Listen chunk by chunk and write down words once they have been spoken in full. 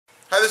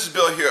Hi, this is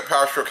Bill here at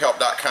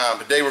PowerStrokeHelp.com.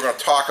 Today we're going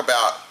to talk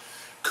about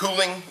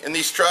cooling in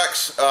these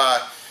trucks.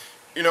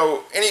 You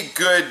know, any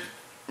good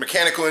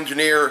mechanical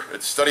engineer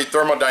that studied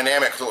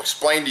thermodynamics will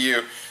explain to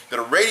you that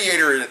a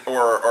radiator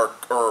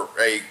or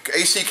a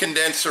AC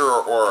condenser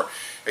or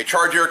a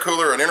charge air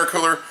cooler, an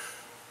intercooler,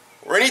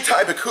 or any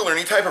type of cooler,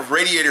 any type of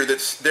radiator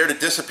that's there to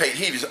dissipate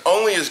heat is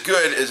only as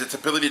good as its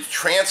ability to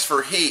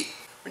transfer heat.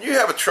 When you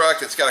have a truck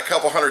that's got a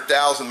couple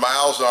 100,000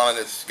 miles on it,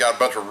 it's got a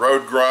bunch of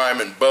road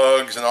grime and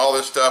bugs and all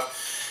this stuff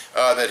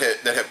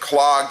that have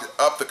clogged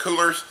up the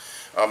coolers,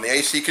 the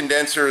AC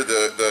condenser,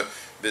 the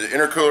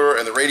intercooler,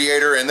 and the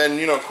radiator, and then,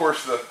 you know, of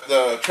course,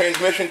 the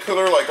transmission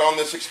cooler, like on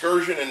this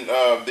Excursion, and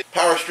the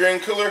power steering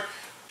cooler.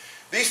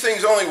 These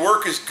things only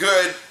work as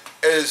good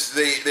as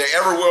they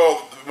ever will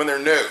when they're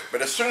new.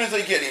 But as soon as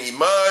they get any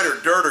mud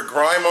or dirt or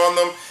grime on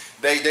them,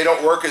 they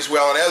don't work as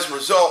well, and as a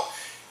result,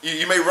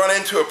 you may run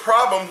into a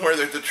problem where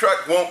the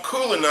truck won't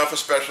cool enough,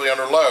 especially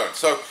under load.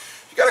 So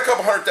if you've got a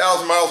couple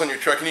 100,000 miles on your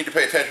truck, you need to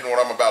pay attention to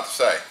what I'm about to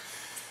say.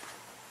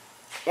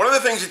 One of the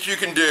things that you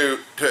can do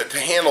to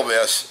handle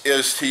this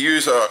is to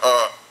use a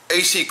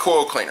AC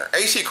coil cleaner.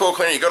 AC coil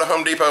cleaner, you go to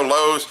Home Depot,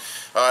 Lowe's,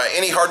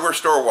 any hardware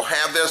store will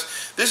have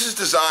this. This is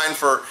designed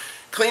for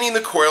cleaning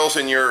the coils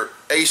in your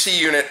AC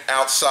unit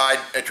outside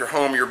at your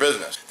home, your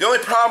business. The only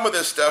problem with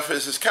this stuff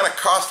is it's kind of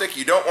caustic.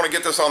 You don't want to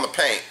get this on the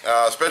paint,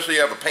 especially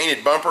if you have a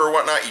painted bumper or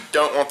whatnot. You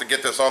don't want to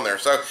get this on there.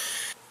 So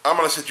I'm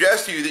going to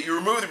suggest to you that you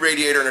remove the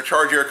radiator and a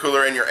charge air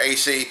cooler in your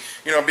AC.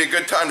 You know, it'd be a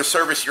good time to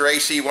service your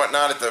AC,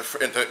 whatnot, at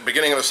the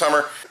beginning of the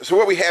summer. So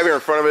what we have here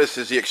in front of us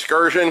is the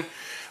Excursion.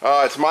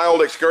 It's my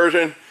old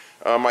Excursion.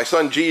 My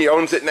son G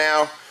owns it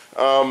now.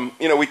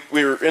 You know,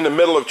 we were in the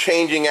middle of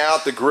changing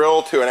out the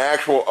grill to an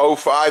actual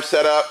 05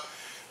 setup,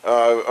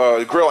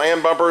 grill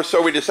and bumper.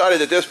 So we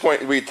decided at this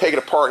point we'd take it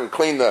apart and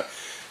clean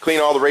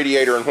all the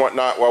radiator and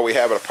whatnot while we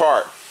have it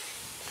apart.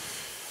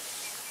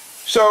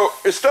 So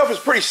this stuff is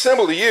pretty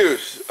simple to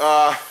use.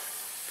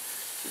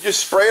 You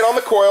just spray it on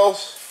the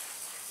coils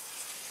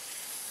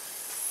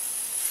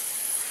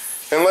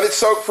and let it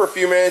soak for a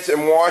few minutes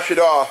and wash it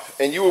off,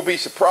 and you will be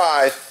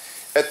surprised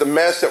at the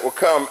mess that will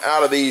come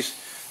out of these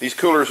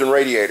coolers and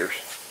radiators.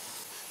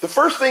 The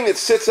first thing that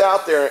sits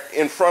out there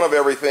in front of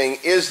everything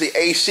is the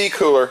AC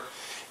cooler,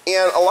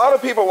 and a lot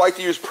of people like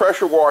to use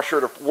pressure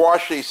washer to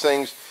wash these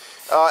things,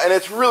 and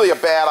it's really a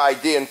bad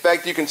idea. In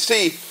fact, you can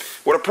see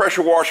what a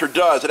pressure washer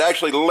does. It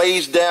actually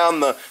lays down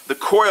the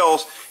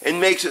coils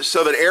and makes it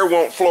so that air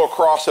won't flow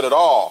across it at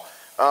all,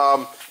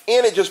 and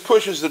it just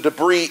pushes the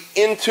debris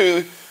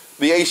into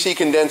the AC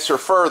condenser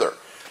further.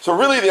 So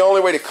really the only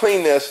way to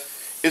clean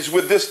this is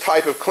with this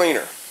type of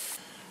cleaner.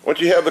 Once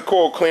you have the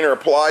coil cleaner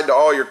applied to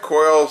all your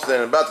coils,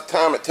 then about the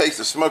time it takes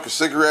to smoke a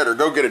cigarette or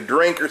go get a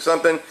drink or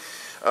something,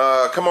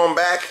 come on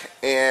back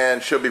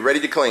and she'll be ready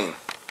to clean.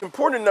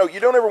 Important to note, you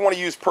don't ever want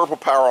to use purple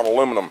power on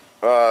aluminum.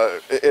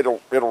 It'll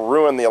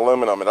ruin the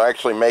aluminum. It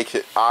actually makes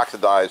it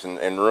oxidize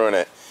and ruin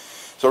it.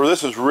 So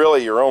this is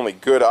really your only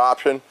good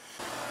option.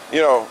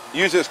 You know,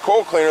 use this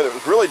coil cleaner that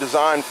was really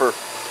designed for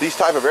these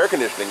type of air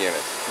conditioning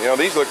units. You know,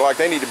 these look like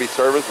they need to be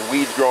serviced,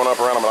 weeds growing up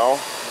around them and all.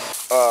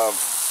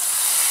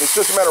 It's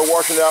just a matter of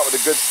washing it out with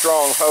a good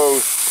strong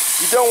hose.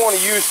 You don't want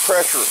to use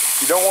pressure.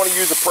 You don't want to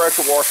use a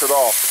pressure washer at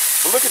all.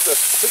 But look at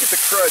this. Look at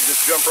the crud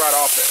just jump right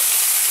off there.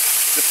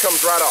 Just comes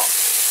right off.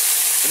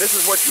 And this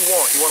is what you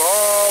want. You want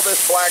all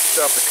this black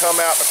stuff to come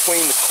out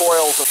between the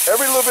coils.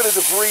 Every little bit of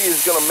debris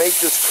is going to make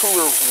this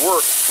cooler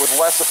work with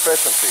less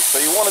efficiency.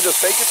 So you want to just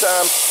take your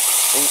time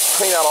and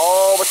clean out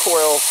all the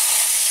coils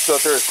so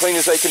that they're as clean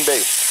as they can be.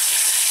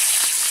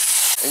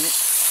 And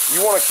you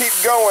want to keep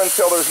going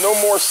until there's no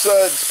more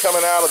suds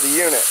coming out of the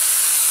unit.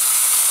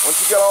 Once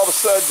you got all the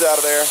suds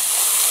out of there,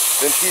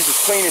 then she's as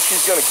clean as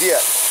she's going to get.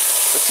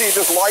 But see, it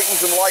just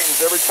lightens and lightens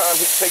every time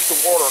he takes the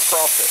water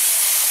across it.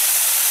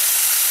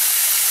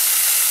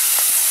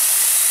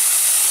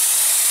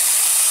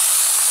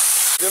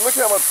 Then look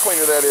how much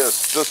cleaner that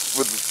is, just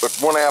with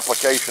one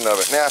application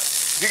of it. Now,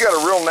 if you got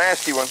a real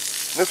nasty one,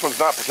 this one's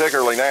not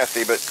particularly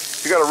nasty, but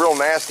if you got a real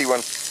nasty one,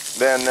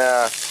 then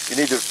you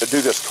need to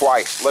do this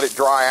twice. Let it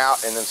dry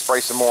out and then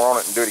spray some more on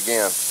it and do it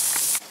again.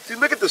 See,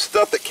 look at the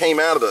stuff that came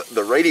out of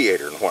the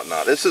radiator and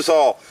whatnot. This is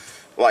all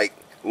like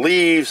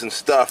leaves and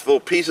stuff, little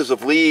pieces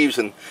of leaves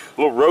and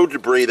little road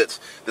debris that's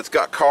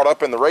got caught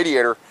up in the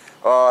radiator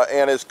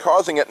and is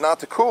causing it not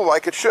to cool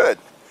like it should.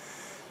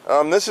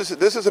 This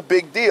is a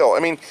big deal. I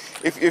mean,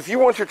 if you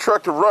want your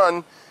truck to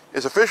run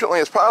as efficiently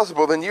as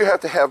possible, then you have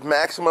to have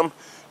maximum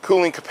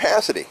cooling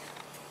capacity.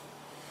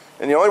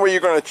 And the only way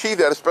you're going to achieve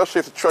that, especially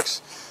if the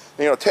truck's,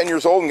 you know, 10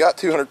 years old and got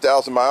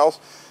 200,000 miles,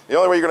 the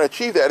only way you're going to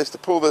achieve that is to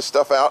pull this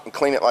stuff out and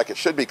clean it like it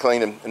should be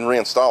cleaned and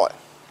reinstall it.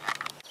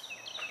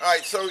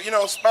 Alright, so, you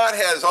know, Spot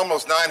has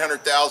almost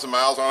 900,000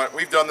 miles on it.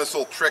 We've done this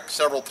little trick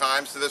several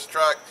times to this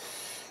truck.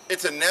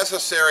 It's a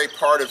necessary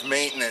part of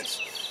maintenance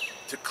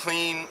to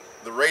clean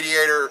the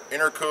radiator,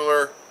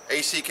 intercooler,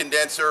 AC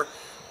condenser,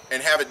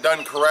 and have it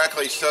done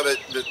correctly so that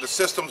the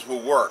systems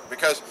will work.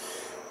 Because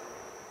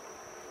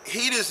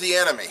heat is the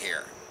enemy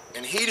here.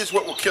 And heat is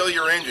what will kill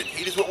your engine.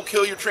 Heat is what will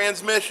kill your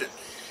transmission.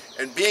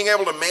 And being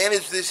able to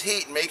manage this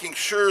heat and making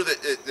sure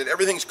that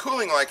everything's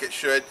cooling like it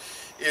should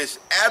is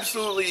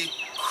absolutely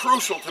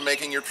crucial to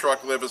making your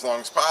truck live as long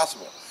as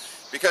possible.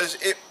 Because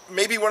it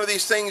may be one of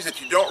these things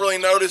that you don't really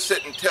notice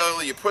it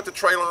until you put the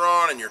trailer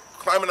on and you're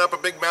climbing up a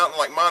big mountain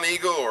like Mount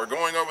Eagle, or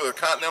going over the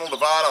Continental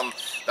Divide on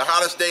the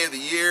hottest day of the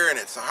year, and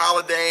it's a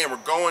holiday and we're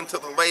going to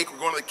the lake, we're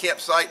going to the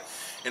campsite,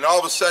 and all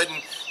of a sudden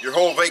your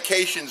whole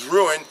vacation's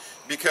ruined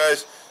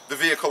because the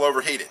vehicle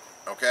overheated.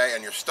 Okay,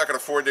 and you're stuck at a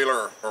Ford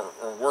dealer,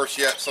 or worse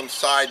yet, some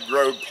side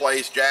road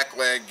place,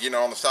 jackleg, you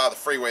know, on the side of the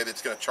freeway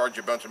that's going to charge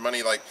you a bunch of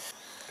money, like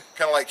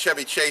kind of like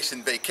Chevy Chase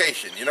in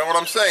Vacation. You know what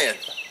I'm saying?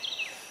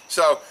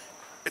 So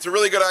it's a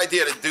really good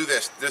idea to do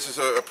this. This is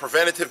a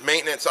preventative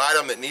maintenance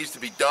item that needs to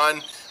be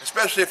done,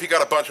 especially if you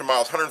got a bunch of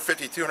miles,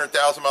 150,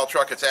 200,000 mile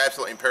truck. It's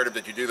absolutely imperative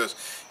that you do this.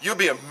 You'll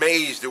be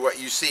amazed at what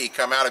you see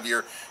come out of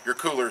your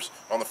coolers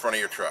on the front of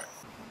your truck.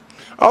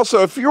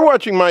 Also, if you're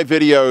watching my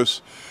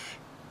videos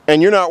and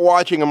you're not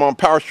watching them on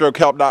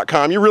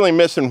PowerStrokeHelp.com, you're really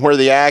missing where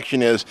the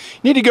action is.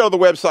 You need to go to the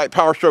website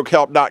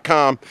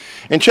PowerStrokeHelp.com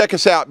and check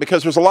us out,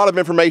 because there's a lot of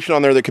information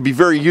on there that could be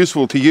very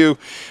useful to you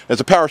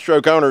as a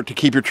PowerStroke owner to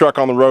keep your truck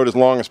on the road as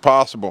long as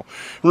possible.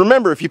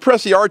 Remember, if you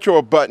press the Arch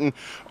Oil button,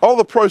 all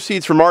the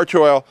proceeds from Arch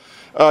Oil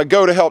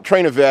go to help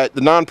Train a Vet,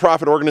 the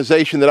nonprofit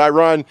organization that I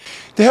run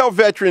to help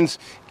veterans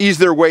ease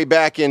their way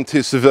back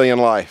into civilian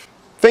life.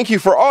 Thank you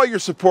for all your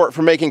support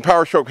for making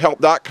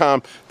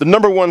PowerStrokeHelp.com the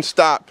 #1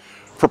 stop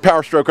for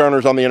PowerStroke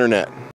owners on the internet.